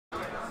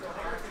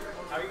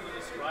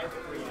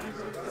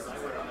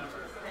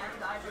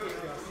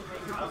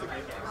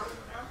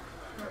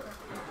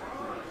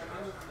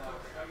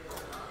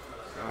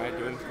Alright,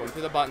 going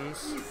through the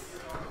buttons.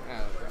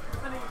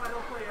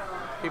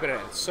 Keep it in.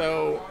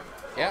 So,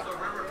 yeah.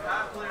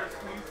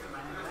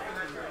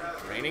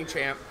 Reigning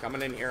champ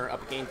coming in here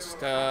up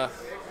against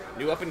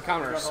new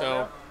up-and-comers.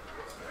 So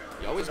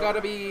you always got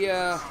to be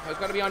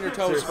on your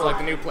toes for like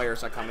the new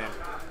players that come in.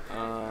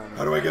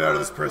 How do I get out of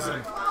this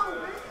prison?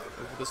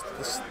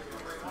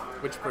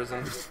 Which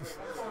prison?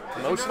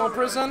 Emotional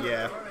prison?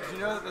 Yeah. Did you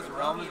know that this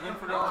realm has been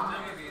forgotten?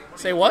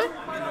 Say what? You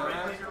know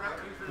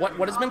that?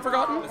 What has been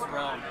forgotten? This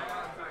realm.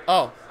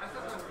 Oh.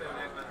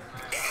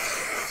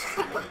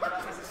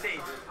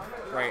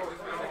 Right.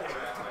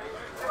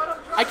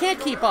 I can't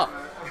keep up.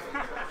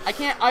 I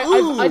can't.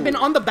 I've been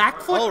on the back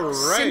foot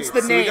since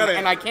the name,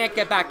 and I can't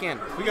get back in.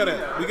 We got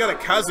a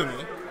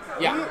Kazumi.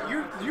 Yeah.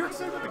 You're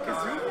excited about the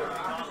Kazumi?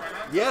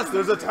 Yes,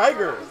 there's a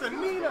tiger. It's a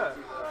Nina.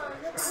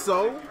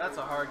 So? That's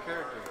a hard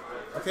character.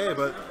 Okay,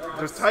 but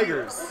there's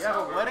tigers. Yeah,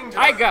 but wedding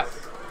Tiger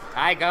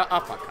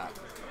uppercut.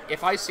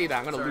 If I see that,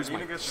 I'm gonna lose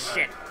my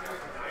shit.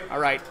 All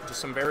right,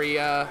 just some very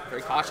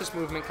cautious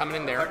movement coming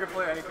in I there. could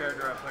play any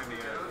character I play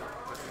Nina.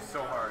 This is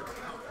so hard.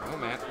 Oh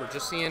man, we're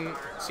just seeing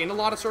a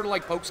lot of sort of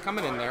like pokes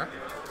coming in there.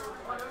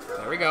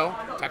 There we go.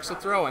 Text the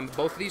throw, and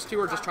both of these two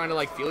are just trying to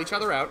like feel each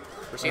other out.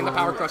 We're seeing the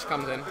power crush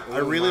comes in. Ooh, I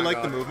really like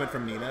God. the movement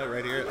from Nina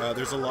right here.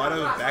 There's a lot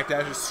of back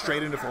dashes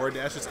straight into forward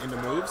dashes into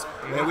moves.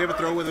 And then we have a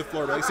throw with a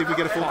floor belly. See if we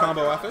get a full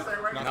combo off it.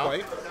 Not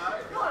quite.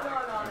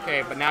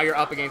 Okay, but now you're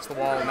up against the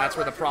wall, and that's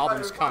where the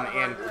problems come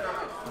in.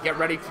 Get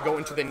ready to go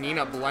into the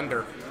Nina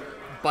blender.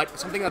 But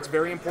something that's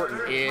very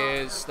important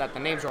is that the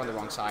names are on the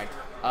wrong side.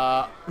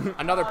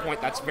 Another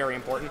point that's very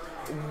important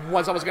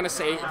was I was going to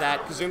say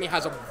that Kazumi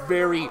has a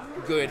very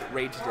good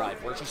rage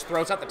drive where she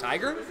throws out the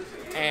tiger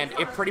and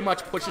it pretty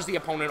much pushes the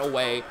opponent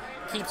away,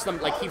 keeps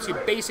you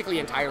basically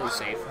entirely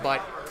safe.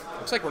 But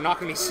looks like we're not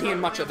going to be seeing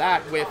much of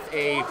that with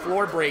a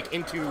floor break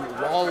into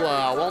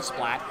wall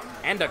splat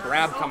and a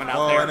grab coming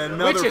out there,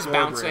 which is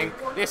bouncing.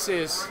 Break. This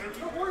is.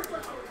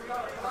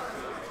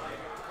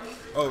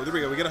 Oh, there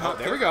we go. We get a hop.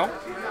 There we go.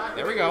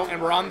 There we go.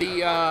 And we're on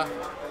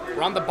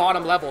the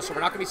bottom level, so we're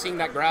not going to be seeing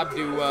that grab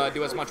do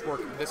as much work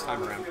this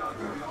time around.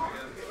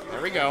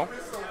 There we go.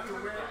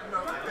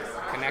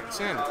 Connects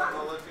in.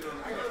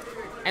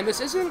 And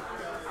this isn't.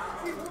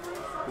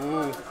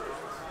 Ooh.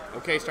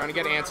 Okay, starting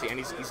to get antsy, and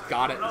he's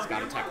got it. He's got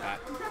to tech that.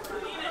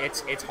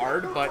 It's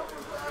hard, but.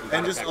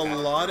 And just a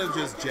lot of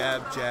just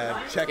jab,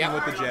 checking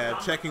with the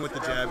jab, checking with the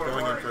jab,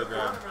 going in for a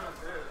grab.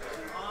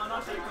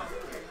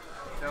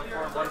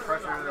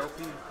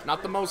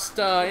 Not the most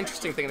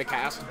interesting thing to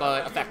cast,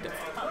 but effective.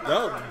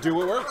 No, do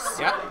what works.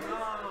 Yeah.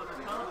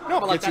 No,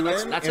 but like Get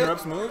that's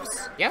interrupts it.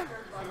 moves. Yeah.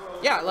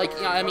 Yeah, like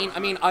I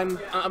mean,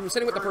 I'm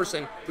sitting with the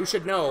person who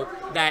should know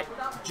that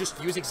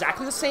just use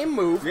exactly the same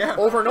move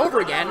over and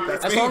over again,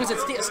 as long as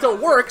it still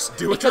works.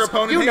 Do what your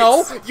opponent hates.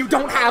 Know you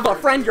don't have a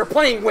friend you're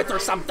playing with or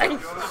something.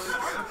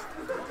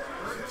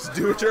 Just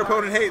do what your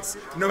opponent hates,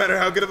 no matter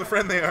how good of a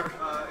friend they are.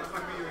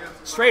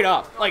 Straight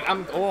up, like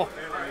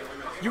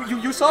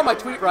You saw my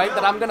tweet, right?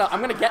 That I'm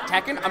gonna get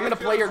Tekken. I'm gonna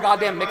play your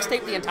goddamn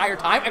mixtape the entire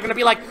time. I'm gonna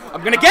be like,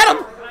 I'm gonna get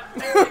him.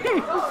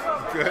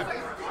 Good.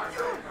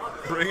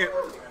 Bring it.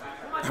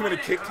 I'm gonna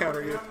kick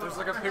counter you. There's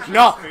like a picture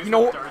No, of you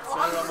know,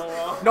 on the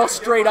wall. no,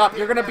 straight up.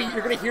 You're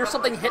gonna hear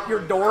something hit your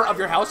door of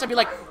your house and be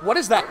like, what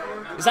is that?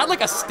 Is that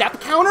like a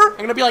step counter? I'm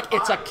gonna be like,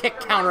 it's a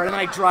kick counter, and then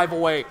I drive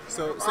away.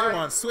 So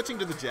on switching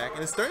to the Jack,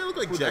 and it's starting to look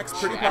like Jack's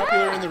pretty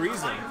popular in the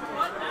region.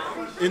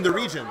 In the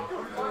region.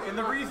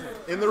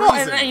 And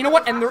you know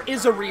what? And there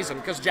is a reason,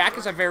 because Jack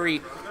is a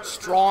very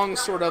strong,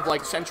 sort of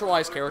like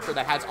centralized character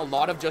that has a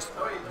lot of just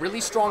really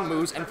strong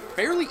moves and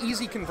fairly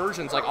easy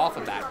conversions like off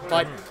of that.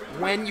 But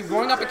when you're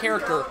growing up a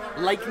character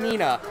like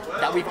Nina,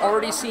 that we've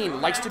already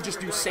seen likes to just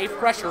do safe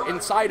pressure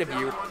inside of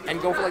you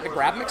and go for like the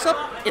grab mix-up,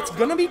 it's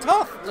gonna be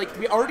tough. Like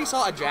we already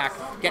saw a Jack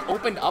get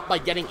opened up by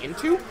getting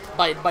into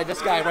by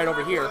this guy right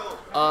over here,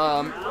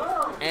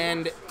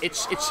 and it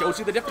shows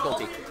you the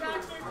difficulty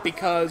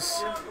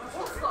because.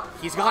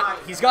 He's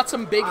got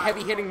some big,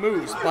 heavy-hitting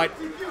moves, but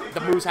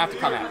the moves have to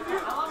come out.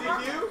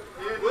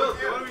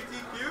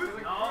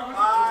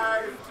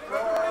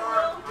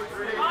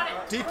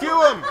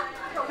 DQ him!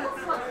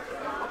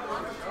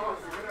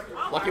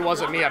 Lucky it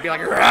wasn't me. I'd be like,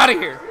 you're out of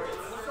here.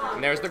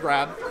 And there's the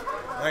grab.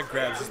 That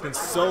grab's just been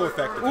so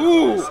effective.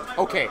 Ooh!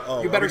 Okay,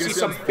 you better see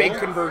some big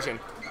conversion.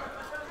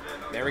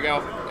 There we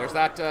go. There's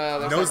that.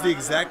 Knows the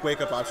exact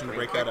wake-up option to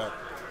break that up.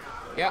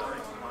 Yeah.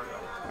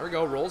 There we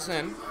go. Rolls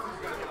in.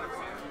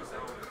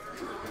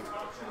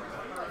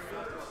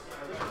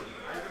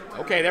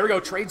 Okay, there we go.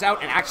 Trades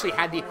out and actually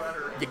had the.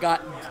 You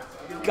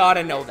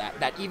gotta know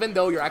that even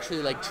though you're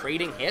actually like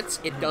trading hits,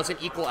 it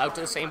doesn't equal out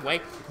to the same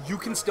way. You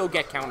can still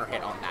get counter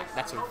hit on that.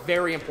 That's a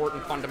very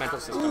important fundamental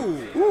system.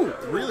 Ooh,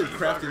 really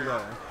crafty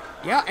low.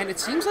 Yeah, and it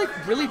seems like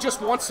really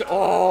just wants to.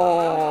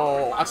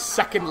 Oh, a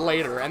second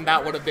later, and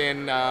that would have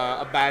been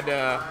bad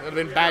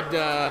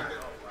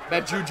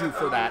juju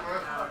for that.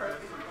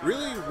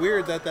 Really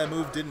weird that that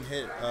move didn't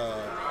hit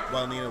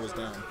while Nina was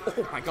down.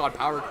 Oh my god,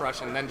 power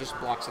crush, and then just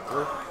blocks it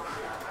through.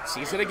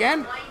 Sees it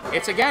again.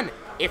 It's again.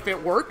 If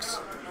it works,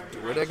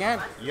 do it again.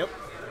 Yep.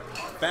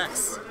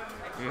 Facts.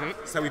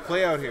 That's how we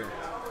play out here.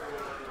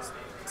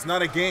 It's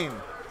not a game.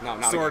 No,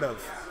 not sort again.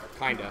 of.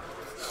 Kinda.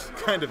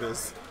 Kind of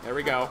is. There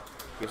we go.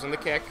 Gives him the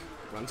kick.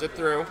 Runs it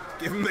through.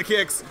 Give him the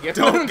kicks.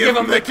 Don't give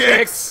him the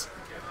kicks.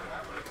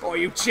 Oh,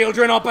 you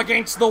children up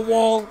against the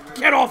wall.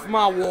 Get off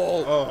my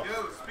wall.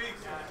 Oh.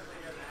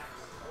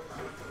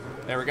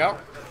 There we go.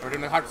 We're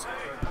doing the hot.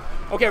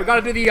 Okay, we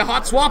gotta do the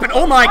hot swap, and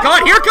oh my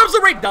god, here comes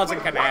the rate. Doesn't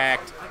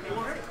connect.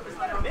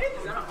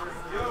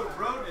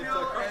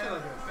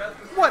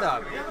 What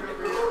up?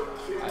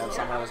 I have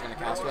someone I was gonna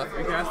cast with.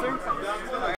 You casting?